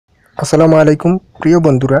আসসালামু আলাইকুম প্রিয়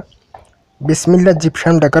বন্ধুরা, বিসমিল্লাহ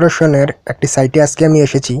জিপসাম ডেকোরেশনের একটি সাইটে আজকে আমি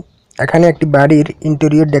এসেছি। এখানে একটি বাড়ির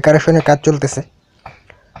ইন্টেরিয়র ডেকোরেশনের কাজ চলতেছে।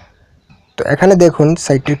 তো এখানে দেখুন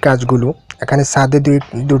সাইটের কাজগুলো। এখানে ছাদে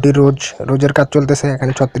দুটি রোজের কাজ চলতেছে।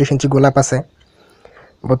 এখানে 36 ইঞ্চি গোলাপ আছে,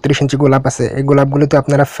 32 ইঞ্চি গোলাপ আছে। এই গোলাপগুলোতে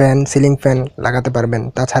আপনারা সিলিং ফ্যান লাগাতে পারবেন।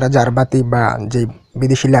 তাছাড়া জারবাতি বা যে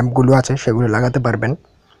বিদেশি ল্যাম্পগুলো আছে সেগুলো লাগাতে পারবেন।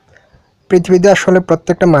 পৃথিবীতে আসলে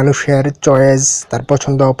প্রত্যেকটা মানুষের চয়েস, তার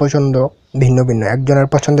পছন্দ অপছন্দ ভিন্ন ভিন্ন। একজনের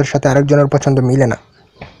পছন্দের সাথে আরেকজনের পছন্দ মিলে না।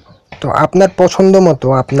 তো আপনার পছন্দ মতো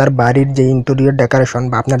আপনার বাড়ির যে ইন্টেরিয়র ডেকোরেশন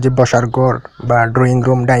বা আপনার যে বসার ঘর বা ড্রয়িং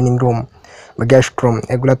রুম, ডাইনিং রুম বা গেস্ট রুম,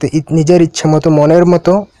 এগুলোতে নিজের ইচ্ছে মতো মনের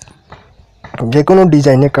মতো যে কোনো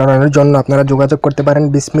ডিজাইনে করানোর জন্য আপনারা যোগাযোগ করতে পারেন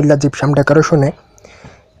বিসমিল্লাহ জিপসাম ডেকোরেশনে।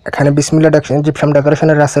 এখানে বিসমিল্লাহ জিপসাম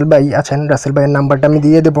ডেকোরেশনের রাসেল ভাই আছেন। রাসেল ভাইয়ের নাম্বারটা আমি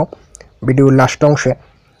দিয়ে দেবো ভিডিওর লাস্ট অংশে।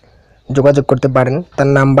 যোগাযোগ করতে পারেন, তার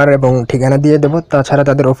নাম্বার এবং ঠিকানা দিয়ে দেবো। তাছাড়া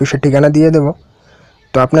তাদের অফিসের ঠিকানা দিয়ে দেবো।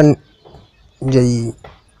 তো আপনার যেই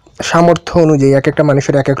সামর্থ্য অনুযায়ী, এক একটা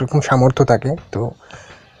মানুষের এক এক রকম সামর্থ্য থাকে, তো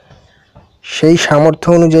সেই সামর্থ্য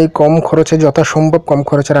অনুযায়ী কম খরচে, যথাসম্ভব কম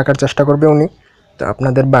খরচে রাখার চেষ্টা করবে উনি। তো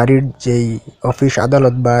আপনাদের বাড়ির যেই অফিস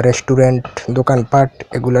আদালত বা রেস্টুরেন্ট, দোকানপাট,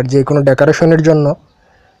 এগুলার যে কোনো ডেকোরেশনের জন্য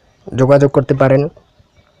যোগাযোগ করতে পারেন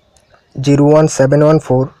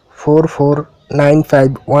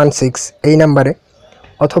 01714449516 এই নাম্বারে,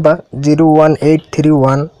 অথবা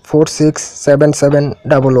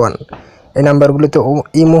 01831467711 এই নাম্বারগুলোতে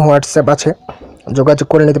ইমো, হোয়াটসঅ্যাপ আছে। যোগাযোগ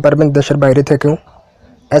করে নিতে পারবেন দেশের বাইরে থেকেও।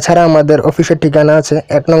 এছাড়া আমাদের অফিসের ঠিকানা আছে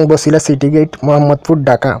 1 নং বসিলা সিটি গেট, মোহাম্মদপুর,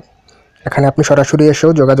 ঢাকা। এখানে আপনি সরাসরি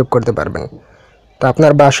এসেও যোগাযোগ করতে পারবেন। তো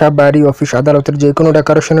আপনার বাসা, বাড়ি, অফিস, আদালতের যে কোনো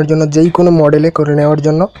ডেকোরেশনের জন্য, যেই কোনো মডেলে করে নেওয়ার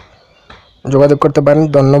জন্য যোগাযোগ করতে পারেন।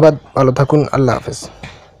 ধন্যবাদ, ভালো থাকুন, আল্লাহ হাফেজ।